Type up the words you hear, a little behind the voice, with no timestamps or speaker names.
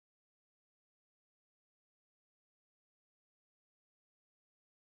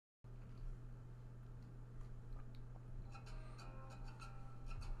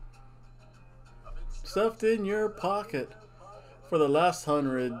stuffed in your pocket for the last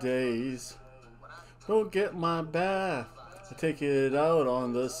 100 days. Don't get my bath, I take it out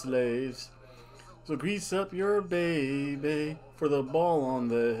on the slaves. So grease up your baby for the ball on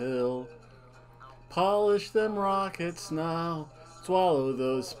the hill. Polish them rockets now, swallow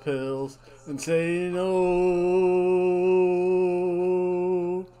those pills, and say no.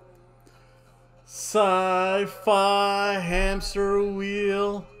 Sci-fi hamster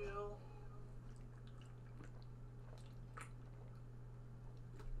wheel.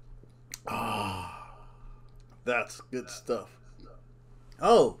 Ah, that's good stuff.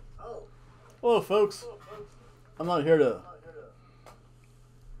 Oh, hello folks. I'm not here to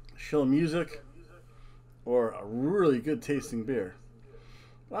show music or a really good tasting beer.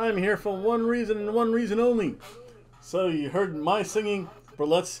 I'm here for one reason and one reason only. So you heard my singing, but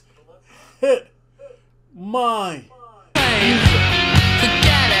let's hit my music.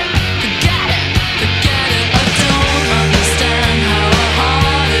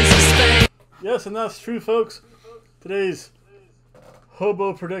 Yes, and that's true, folks. Today's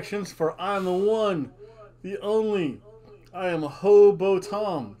Hobo predictions for I'm the one, the only. I am Hobo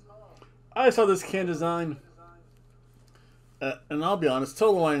Tom. I saw this can design, and I'll be honest,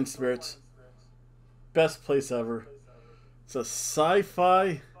 Total Wine & Spirits, best place ever. It's a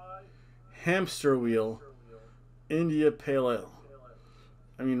sci-fi hamster wheel India Pale Ale.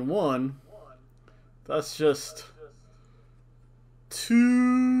 I mean, one, that's just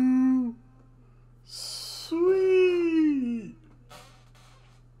too sweet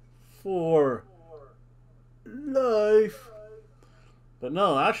for life. But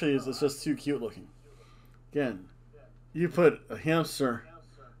no, actually, it's just too cute looking. Again, you put a hamster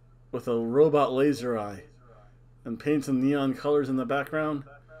with a robot laser eye and paint some neon colors in the background,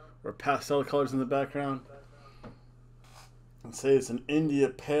 or pastel colors in the background, and say it's an India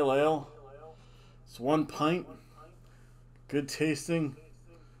Pale Ale. It's 1 pint, good tasting,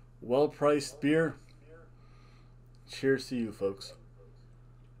 well-priced beer. Cheers to you, folks.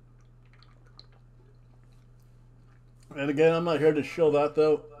 And again, I'm not here to show that,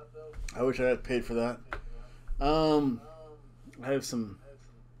 though. I wish I had paid for that. I have some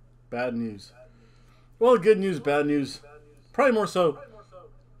bad news. Well, good news, bad news. Probably more so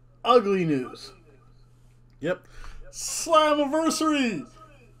ugly news. Yep. SLAMIVERSARY!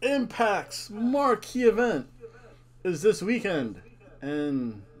 Impact's marquee event is this weekend.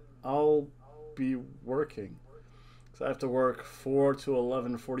 And I'll be working. So I have to work 4 to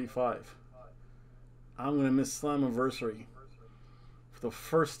 11:45. I'm going to miss SLAMIVERSARY for the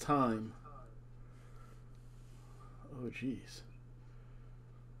first time. Oh, geez.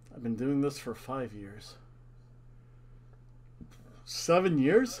 I've been doing this for 5 years. 7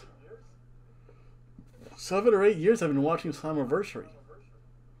 years? 7 or 8 years I've been watching SLAMIVERSARY.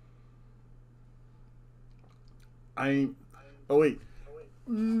 Oh, wait.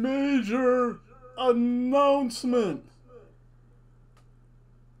 Major announcement.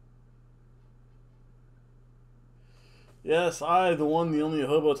 Yes, I, the one, the only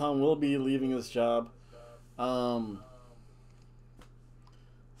Hobo Tom, will be leaving this job.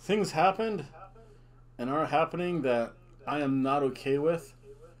 Things happened and are happening that I am not okay with.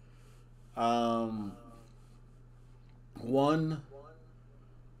 One,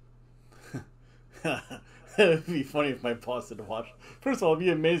 it would be funny if my boss did watch. First of all, it'd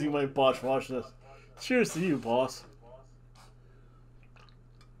be amazing if my boss watched this. Cheers to you, boss.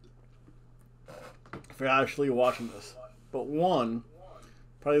 For actually watching this. But one,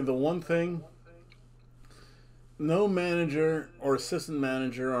 probably the one thing, no manager or assistant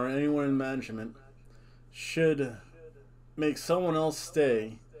manager or anyone in management should make someone else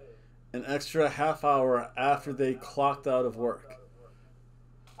stay an extra half hour after they clocked out of work.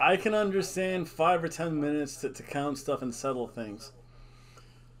 I can understand 5 or 10 minutes to count stuff and settle things.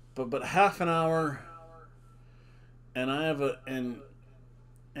 But half an hour, and I have and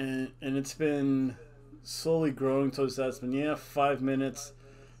it's been slowly growing towards that. It's been 5 minutes,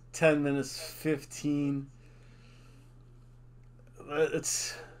 10 minutes, 15.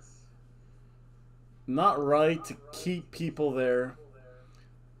 It's not right to keep people there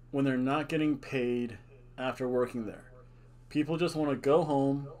when they're not getting paid after working there. People just want to go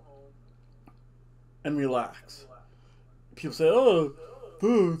home and relax. People say, oh,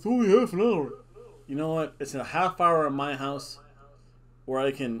 it's only half an hour. You know what? It's a half hour in my house where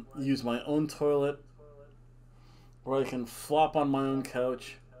I can use my own toilet, where I can flop on my own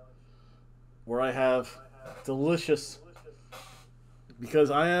couch, where I have delicious, because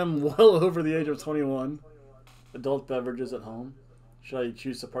I am well over the age of 21, adult beverages at home, should I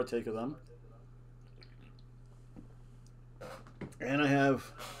choose to partake of them. And I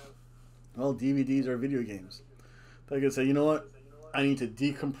have Well, DVDs are video games. They could say, you know what? I need to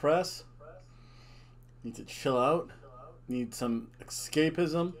decompress. Need to chill out. Need some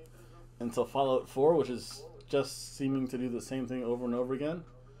escapism until Fallout 4, which is just seeming to do the same thing over and over again.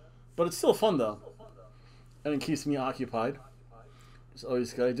 But it's still fun, though. And it keeps me occupied. It's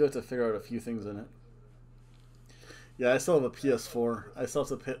always good. I do have to figure out a few things in it. Yeah, I still have a PS4. I still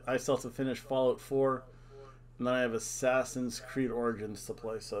have to finish Fallout 4. And then I have Assassin's Creed Origins to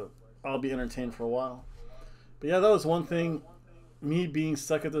play, so I'll be entertained for a while. But yeah, that was one thing. Me being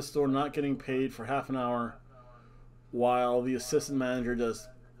stuck at the store, not getting paid for half an hour while the assistant manager does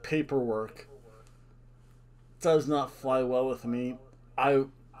paperwork, does not fly well with me. I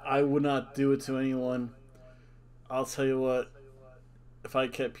would not do it to anyone. I'll tell you what, if I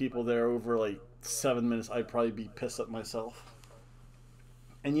kept people there over like 7 minutes, I'd probably be pissed at myself.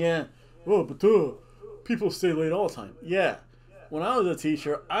 And yeah, oh, but people stay late all the time. Yeah, when I was a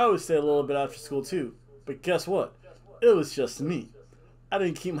teacher, I would stay a little bit after school too. But guess what? It was just me. I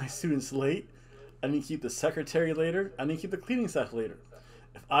didn't keep my students late. I didn't keep the secretary later. I didn't keep the cleaning staff later.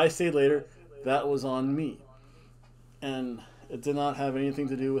 If I stayed later, that was on me. And it did not have anything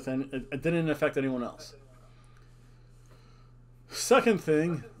to do with it didn't affect anyone else. Second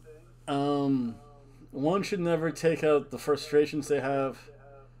thing, one should never take out the frustrations they have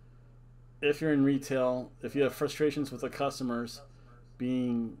if you're in retail, if you have frustrations with the customers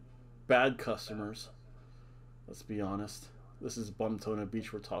being bad customers. Let's be honest. This is Bumtona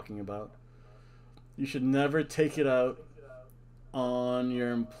Beach we're talking about. You should never take it out on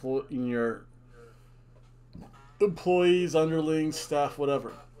your employees, underlings, staff,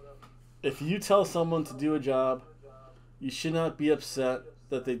 whatever. If you tell someone to do a job, you should not be upset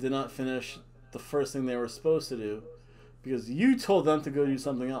that they did not finish the first thing they were supposed to do because you told them to go do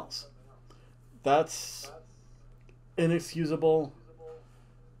something else. That's inexcusable.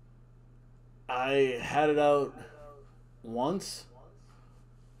 I had it out once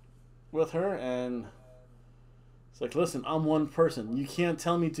with her, and it's like, listen, I'm one person. You can't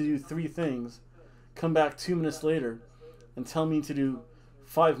tell me to do 3 things, come back 2 minutes later, and tell me to do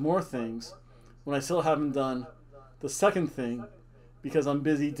 5 more things when I still haven't done the second thing because I'm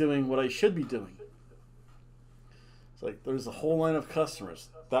busy doing what I should be doing. It's like, there's a whole line of customers.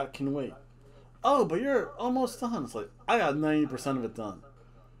 That can wait. Oh, but you're almost done. It's like, I got 90% of it done.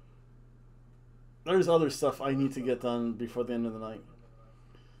 There's other stuff I need to get done before the end of the night.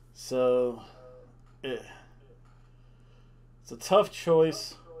 So, it's a tough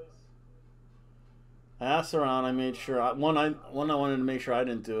choice. I asked around. I made sure. I wanted to make sure I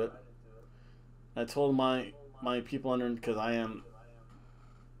didn't do it. I told my people under, because I am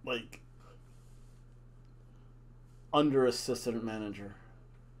like under assistant manager,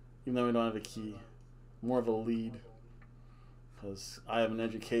 even though we don't have a key, more of a lead, because I have an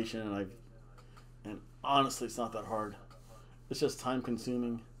education and honestly it's not that hard. It's just time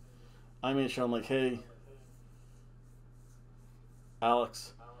consuming. I made sure I'm like, hey,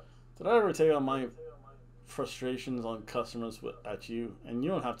 Alex, did I ever take out my frustrations on customers at you? And you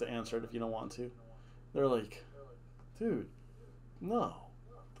don't have to answer it if you don't want to. They're like, dude, no.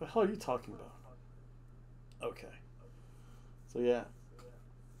 What the hell are you talking about? Okay. So yeah.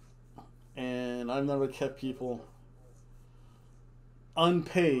 And I've never kept people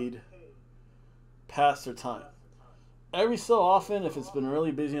unpaid past their time. Every so often, if it's been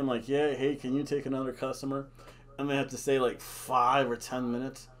really busy, I'm like, yeah, hey, can you take another customer? And they have to stay like 5 or 10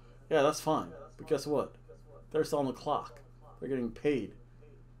 minutes. Yeah, that's fine. But guess what? They're still on the clock. They're getting paid.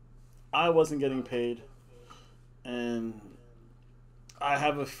 I wasn't getting paid. And I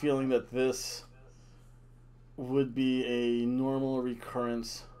have a feeling that this would be a normal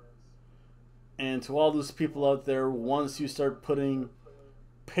recurrence. And to all those people out there, once you start putting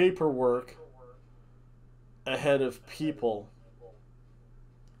paperwork ahead of people,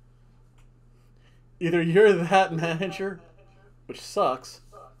 either you're that manager, which sucks,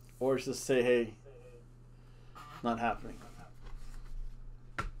 or just say, hey, not happening.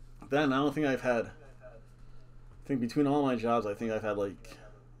 Then I don't think I've had, I think between all my jobs, I think I've had like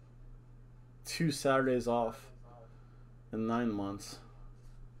 2 Saturdays off in 9 months.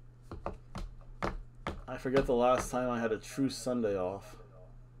 I forget the last time I had a true Sunday off.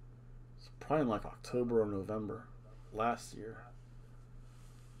 It's probably in like October or November last year.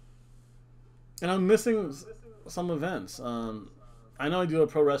 And I'm missing some events. I know I do a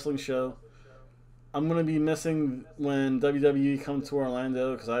pro wrestling show. I'm going to be missing when WWE comes to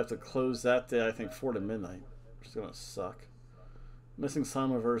Orlando because I have to close that day, I think 4 to midnight, which is going to suck. Missing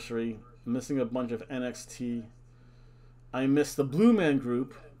SLAMIVERSARY. Missing a bunch of NXT. I missed the Blue Man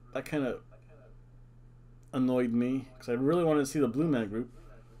Group. That kind of annoyed me because I really wanted to see the Blue Man Group.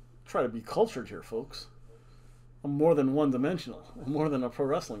 try to be cultured here, folks. I'm more than one-dimensional. I'm more than a pro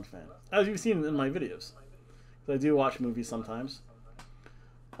wrestling fan, as you've seen in my videos. I do watch movies sometimes.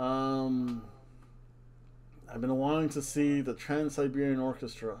 I've been wanting to see the Trans-Siberian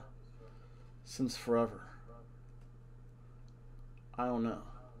Orchestra since forever. I don't know.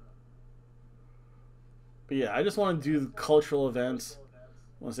 But yeah, I just want to do cultural events.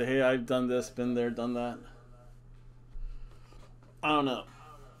 I want to say, hey, I've done this, been there, done that. I don't know.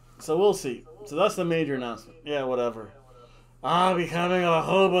 So we'll see. So that's the major announcement. Yeah, whatever. I'm becoming a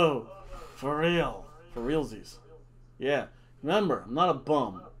hobo. For real. For realsies. Yeah. Remember, I'm not a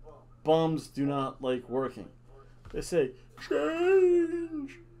bum. Bums do not like working. They say,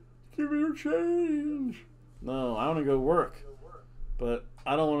 change. Give me your change. No, I want to go work. But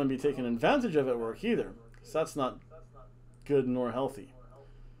I don't want to be taken advantage of at work either. Because that's not good nor healthy.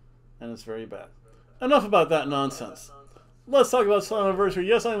 And it's very bad. Enough about that nonsense. Let's talk about SLAMIVERSARY.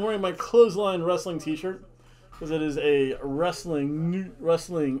 Yes, I'm wearing my Clothesline Wrestling t-shirt. Because it is a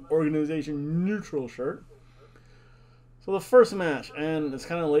wrestling organization neutral shirt. So the first match, and it's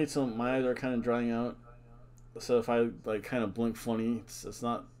kind of late, so my eyes are kind of drying out. So if I like kind of blink funny, it's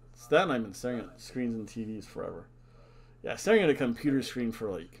not. It's that, and I've been staring at screens and TVs forever. Yeah, staring at a computer screen for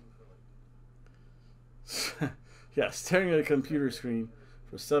like. Yeah, staring at a computer screen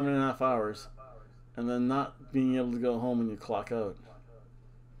for 7.5 hours, and then not being able to go home when you clock out.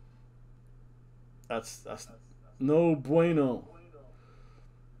 That's no bueno.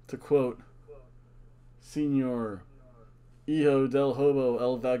 To quote Senor Hijo del Hobo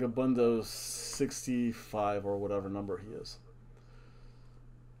El Vagabundo 65 or whatever number he is.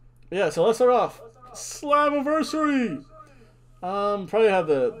 Yeah, so let's start off. SLAMIVERSARY! Probably have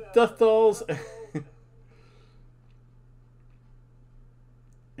the Death Dolls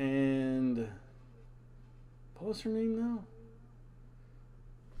and what was her name now?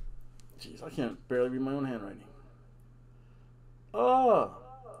 Jeez, I can't barely read my own handwriting. Oh,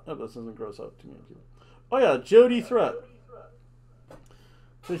 this doesn't gross out too many people. Oh yeah, Jody Threat.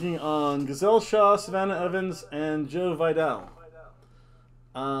 Taking on Gazelle Shaw, Savannah Evans, and Joe Vidal.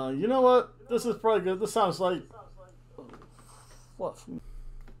 You know what? This is probably good. This sounds like fluff.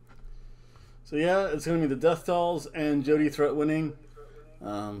 So yeah, it's going to be the Death Dolls and Jody Threat winning.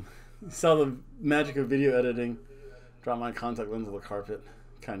 You saw the magic of video editing. Drop my contact lens on the carpet.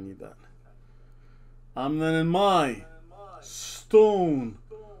 Kind of need that. Then in my stone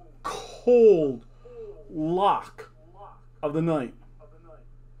cold lock of the night,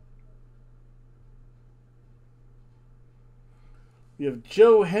 we have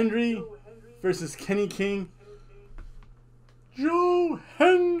Joe Hendry versus Kenny King. Joe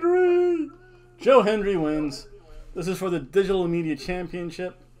Hendry! Joe Hendry wins. This is for the Digital Media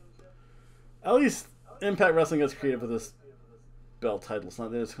Championship. At least Impact Wrestling gets creative with this belt title. It's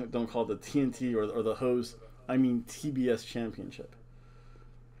not, they just don't call it the TNT or the Hose. I mean TBS Championship.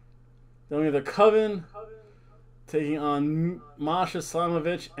 Then we have the Coven taking on Masha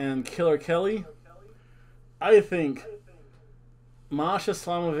Slamovich and Killer Kelly. I think Masha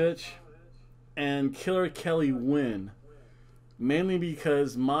Slamovich and Killer Kelly win, mainly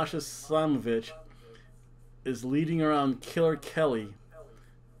because Masha Slamovich is leading around Killer Kelly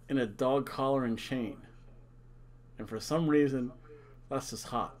in a dog collar and chain. And for some reason, that's just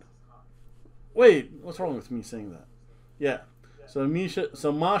hot. Wait, what's wrong with me saying that? Yeah. So Masha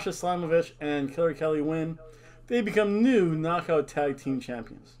Slamovich and Killer Kelly win. They become new Knockout Tag Team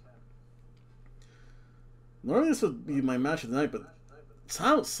Champions. Normally this would be my match of the night, but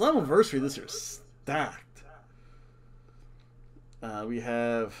SLAMIVERSARY this year is stacked. We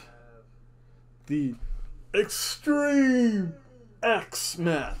have the Extreme X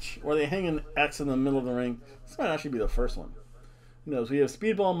match, where they hang an X in the middle of the ring. This might actually be the first one. Who knows? We have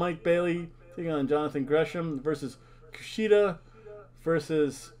Speedball Mike Bailey taking on Jonathan Gresham versus Kushida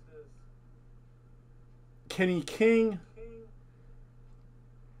versus Kenny King.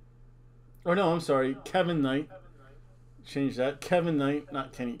 Or no, I'm sorry, Kevin Knight. Change that. Kevin Knight,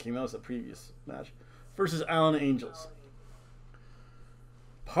 not Kenny King. That was the previous match. Versus Alan Angels.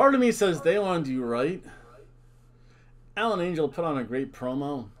 Part of me says they want to do right. Alan Angel put on a great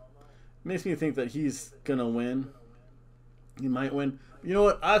promo. Makes me think that he's going to win. He might win. You know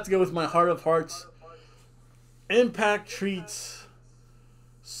what? I have to go with my heart of hearts. Impact treats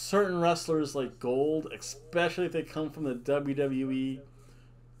certain wrestlers like gold, especially if they come from the WWE.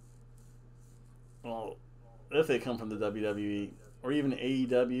 Well, if they come from the WWE or even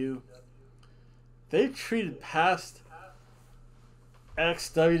AEW. They've treated past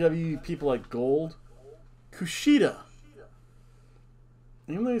ex-WWE people like gold. Kushida,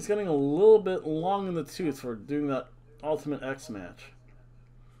 even though he's getting a little bit long in the tooth for doing that Ultimate X match,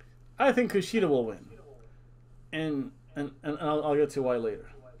 I think Kushida will win. And I'll get to why later.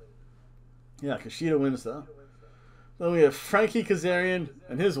 Yeah, Kushida wins though. Then we have Frankie Kazarian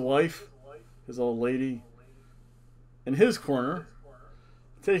and his wife, his old lady, in his corner,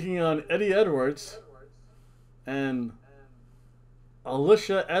 taking on Eddie Edwards and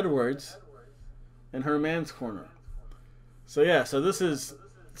Alicia Edwards in her man's corner. So yeah, so it's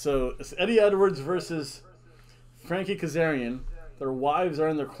Eddie Edwards versus Frankie Kazarian. Their wives are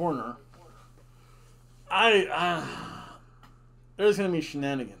in their corner. There's gonna be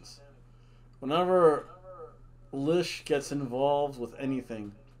shenanigans. Whenever Lish gets involved with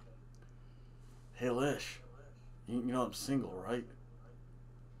anything, hey Lish, you know I'm single, right?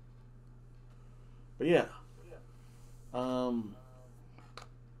 But yeah, I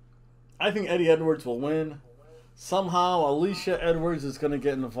think Eddie Edwards will win. Somehow Alicia Edwards is gonna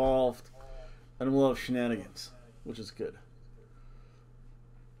get involved, and we'll have shenanigans, which is good.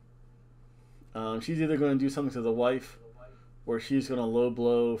 She's either going to do something to the wife, or she's going to low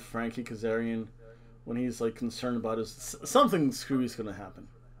blow Frankie Kazarian when he's like concerned about his something screwy's going to happen.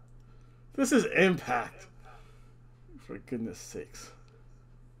 This is Impact, for goodness sakes.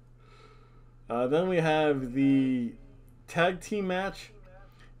 Then we have the tag team match.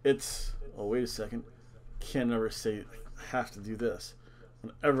 It's wait a second, can't never say have to do this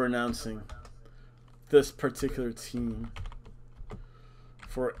whenever announcing this particular team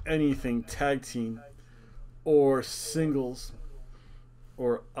for anything tag team or singles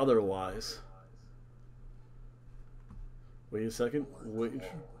or otherwise. Wait a second. Wait.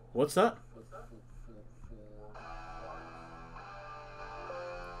 What's that?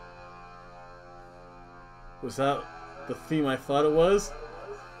 Was that the theme I thought it was?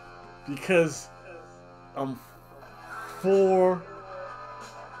 Because I'm for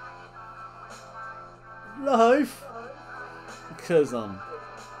life. Because I'm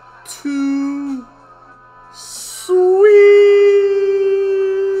too sweet.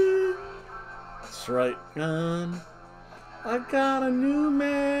 That's right. I got a new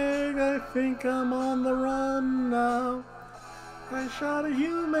mag. I think I'm on the run now. I shot a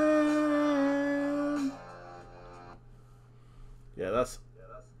human. Yeah, that's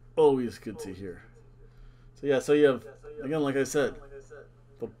always good to hear. So yeah, so you have, again, like I said,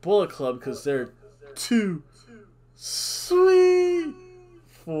 the Bullet Club, because they're too sweet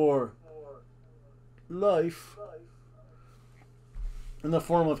for life, in the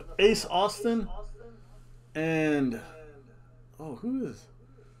form of Ace Austin and who's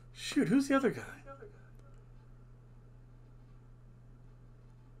the other guy?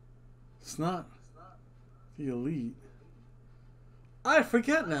 It's not the Elite. I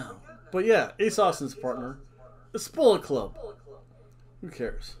forget now. But yeah, Ace Austin's partner. It's Bullet Club. Who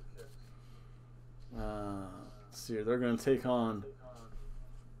cares? Let's see here. They're going to take on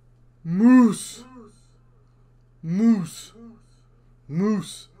Moose,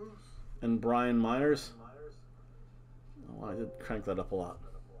 and Brian Myers. Oh, I did crank that up a lot.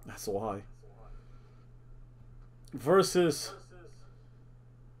 That's why. Versus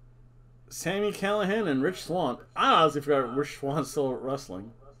Sami Callihan and Rich Swann. I honestly forgot Rich Swann's still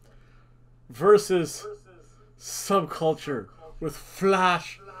wrestling. Versus Subculture with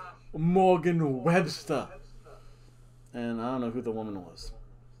Flash Morgan Webster. And I don't know who the woman was.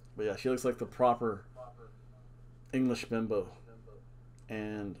 But yeah, she looks like the proper English bimbo.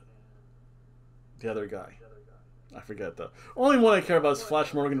 And the other guy, I forget though. Only one I care about is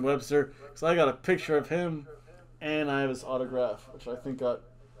Flash Morgan Webster, because I got a picture of him and I have his autograph, which I think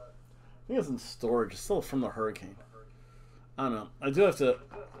it's in storage. It's still from the hurricane. I don't know. I do have to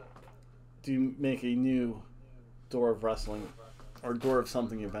make a new Door of Wrestling or Door of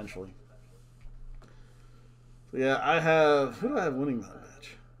something eventually. So yeah, I have, who do I have winning that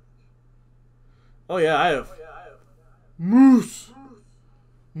match? Oh yeah, I have Moose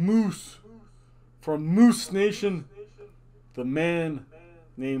from Moose Nation, the man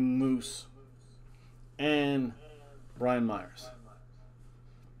named Moose, and Brian Myers.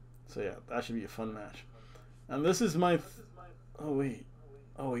 So yeah, that should be a fun match. And this is my oh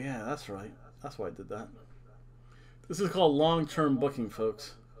yeah, that's right, that's why I did that. This is called long-term booking,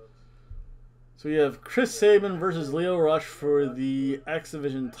 folks. So we have Chris Sabin versus Lio Rush for the X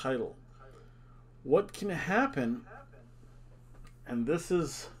Division title. What can happen? And this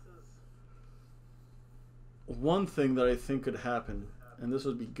is one thing that I think could happen, and this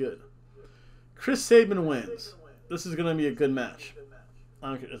would be good. Chris Sabin wins. This is going to be a good match.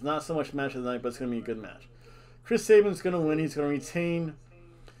 It's not so much match of the night, but it's going to be a good match. Chris Sabin's going to win. He's going to retain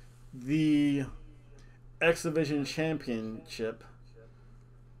the X Division Championship.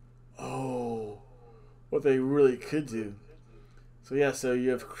 Oh, what they really could do So yeah, so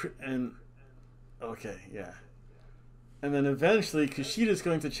you have okay, yeah, and then eventually Kushida's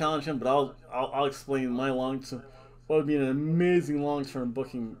going to challenge him, but I'll explain my what would be an amazing long-term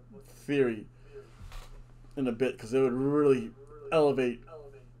booking theory in a bit, because it would really elevate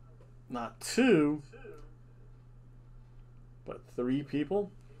not 2 but 3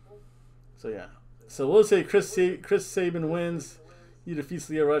 people. So yeah, so we'll say Chris Sabin wins. He defeats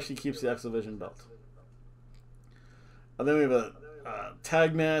Lio Rush. He keeps the X Division belt. And then we have a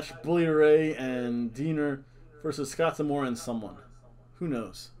tag match: Bully Ray and Diener versus Scott D'Amore and someone. Who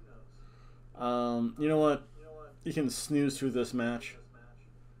knows? You know what? You can snooze through this match.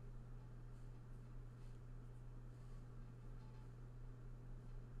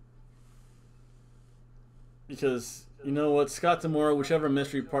 Because, you know what? Scott D'Amore, whichever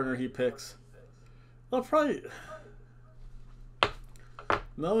mystery partner he picks, I'll probably...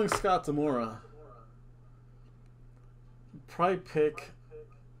 Knowing Scott D'Amore, probably pick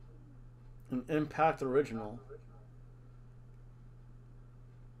an Impact original.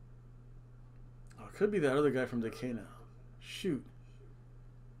 Oh, it could be that other guy from Decay now. Shoot.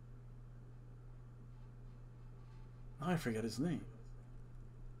 I forget his name.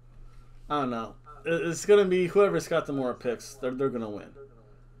 I don't know. It's going to be whoever Scott D'Amore picks. They're going to win.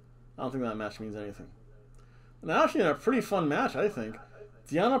 I don't think that match means anything. And actually, a pretty fun match, I think.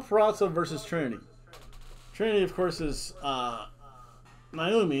 Deonna Purrazzo versus Trinity. Trinity, of course, is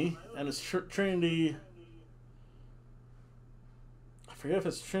Naomi, and it's Trinity. I forget if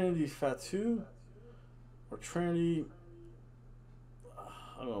it's Trinity Fatu or Trinity.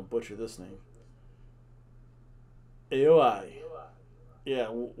 I'm going to butcher this name. AOI. Yeah,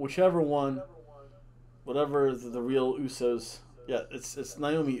 whichever one. Whatever the real Usos. Yeah, it's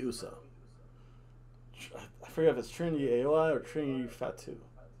Naomi Uso. I forget if it's Trinity AOI or Trinity Fatu.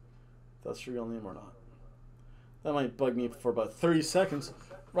 If that's your real name or not. That might bug me for about 30 seconds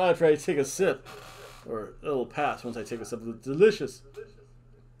right after I take a sip. Or it'll pass once I take a sip of the delicious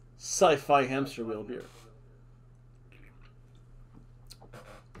sci-fi hamster wheel beer.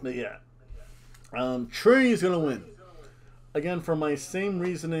 But yeah. Trinity's going to win. Again, for my same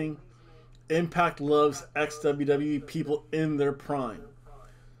reasoning, Impact loves ex-WWE people in their prime.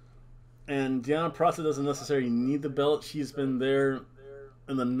 And Deonna Purrazzo doesn't necessarily need the belt. She's been there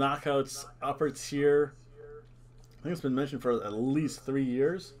in the Knockouts upper tier. I think it's been mentioned for at least 3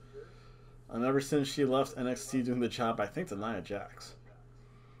 years. And ever since she left NXT doing the job, I think, to Nia Jax.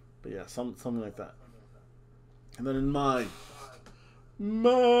 But yeah, something like that. And then in my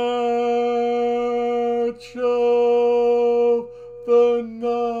match of the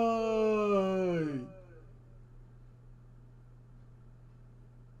night,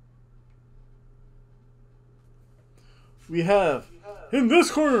 we have in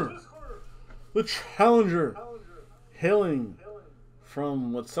this corner the challenger, hailing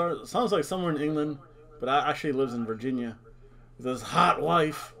from what sounds like somewhere in England, but actually lives in Virginia, with his hot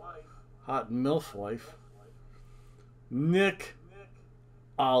wife, hot MILF wife, Nick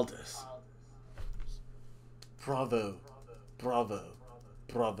Aldis. Bravo, bravo,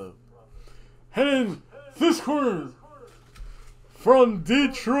 bravo. And in this corner, from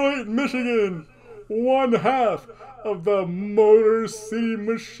Detroit, Michigan, one half of the Motor City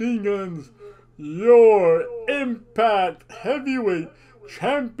Machine Guns, your Impact Heavyweight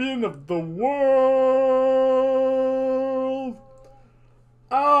Champion of the World,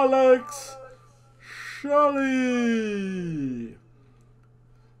 Alex Shelley.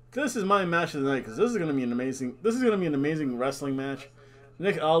 This is my match of the night, because this is going to be an amazing. This is going to be an amazing wrestling match.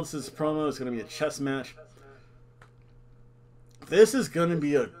 Nick Aldis' promo is going to be a chess match. This is going to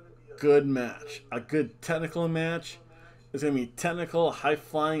be a good match, a good technical match. It's going to be technical, high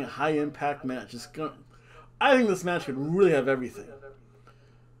flying, high impact match. I think this match could really have everything.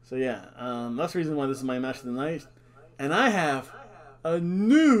 So yeah, that's the reason why this is my match of the night. And I have a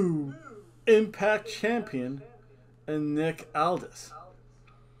new Impact champion in Nick Aldis.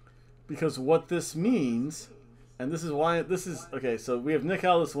 Because what this means, and this is why this is okay. So we have Nick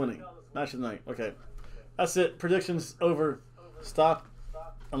Aldis winning match of the night. Okay, that's it. Predictions over. Stop,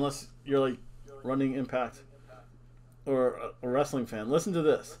 unless you're like running Impact or a wrestling fan. Listen to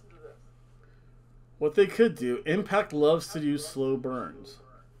this. What they could do. Impact loves to do slow burns.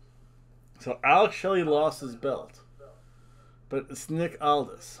 So Alex Shelley lost his belt, but it's Nick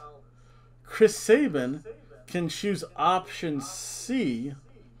Aldis. Chris Sabin can choose option C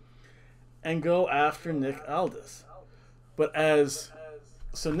and go after Nick Aldis. But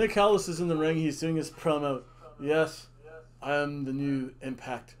so Nick Aldis is in the ring, he's doing his promo. Yes, I am the new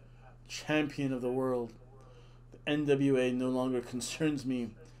Impact champion of the world. The NWA no longer concerns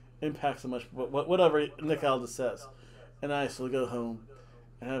me. Impact so much, but whatever Nick Aldis says. and I still go home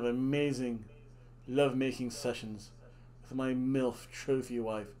and have amazing love-making sessions with my MILF trophy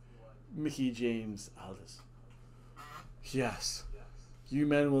wife, Mickey James Aldis. Yes, you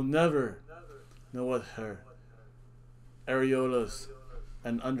men will never know what her areolas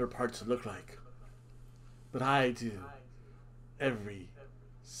and underparts look like, but I do every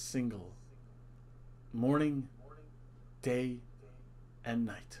single morning, day, and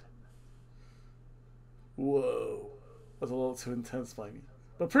night. Whoa, that's a little too intense by me,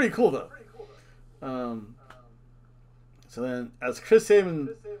 but pretty cool though. So then, as Chris Sabin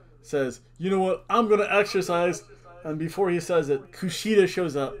says, you know what, I'm gonna exercise, and before he says it, Kushida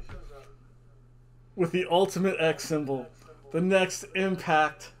shows up with the Ultimate X symbol, the next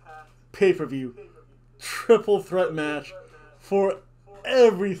Impact pay-per-view triple threat match for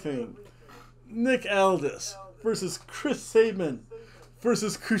everything. Nick Aldis versus Chris Sabin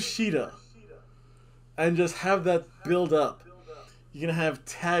versus Kushida. And just have that build up. You can have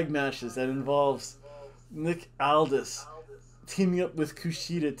tag matches that involves Nick Aldis teaming up with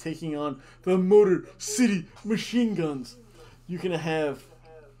Kushida, taking on the Motor City Machine Guns. You can have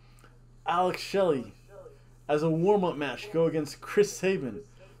Alex Shelley as a warm-up match go against Chris Sabin.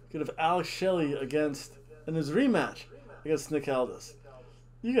 You could have Alex Shelley against, in his rematch, against Nick Aldis.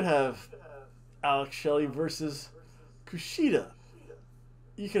 You could have Alex Shelley versus Kushida.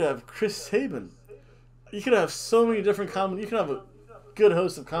 You could have Chris Sabin. You could have so many different combinations. You could have a good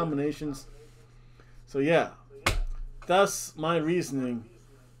host of combinations. So yeah, that's my reasoning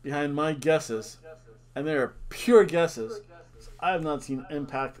behind my guesses. And they are pure guesses. I have not seen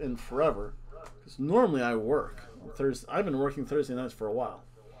Impact in forever. Because normally I work on Thursday. I've been working Thursday nights for a while.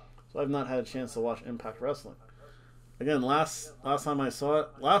 So I've not had a chance to watch Impact Wrestling. Again, last time I saw it,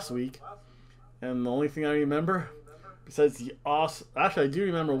 last week. And the only thing I remember, besides the awesome... Actually, I do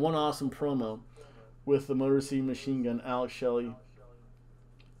remember one awesome promo with the Motor City Machine Gun, Alex Shelley,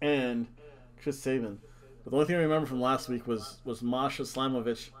 and Chris Sabin. But the only thing I remember from last week was Masha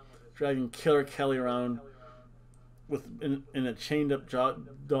Slamovich dragging Killer Kelly around in a chained-up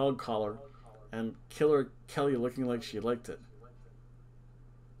dog collar, and Killer Kelly looking like she liked it.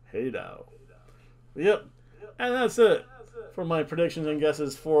 Hey now. But yep, and that's it for my predictions and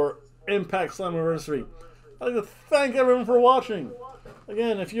guesses for Impact Slammiversary. I'd like to thank everyone for watching.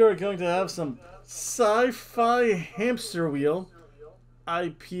 Again, if you're going to have some Sci-Fi Hamster Wheel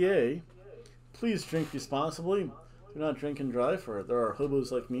IPA, please drink responsibly. Do not drink and drive, for there are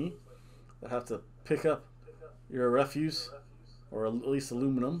hobos like me that have to pick up your refuse, or at least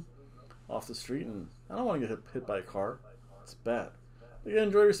aluminum, off the street, and I don't want to get hit by a car. It's bad. But again,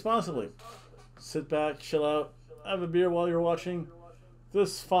 enjoy responsibly. Sit back, chill out, have a beer while you're watching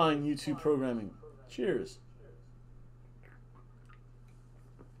this fine YouTube programming. Cheers.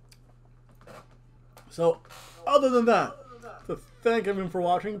 So, other than that, to thank everyone for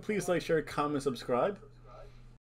watching, please like, share, comment, subscribe.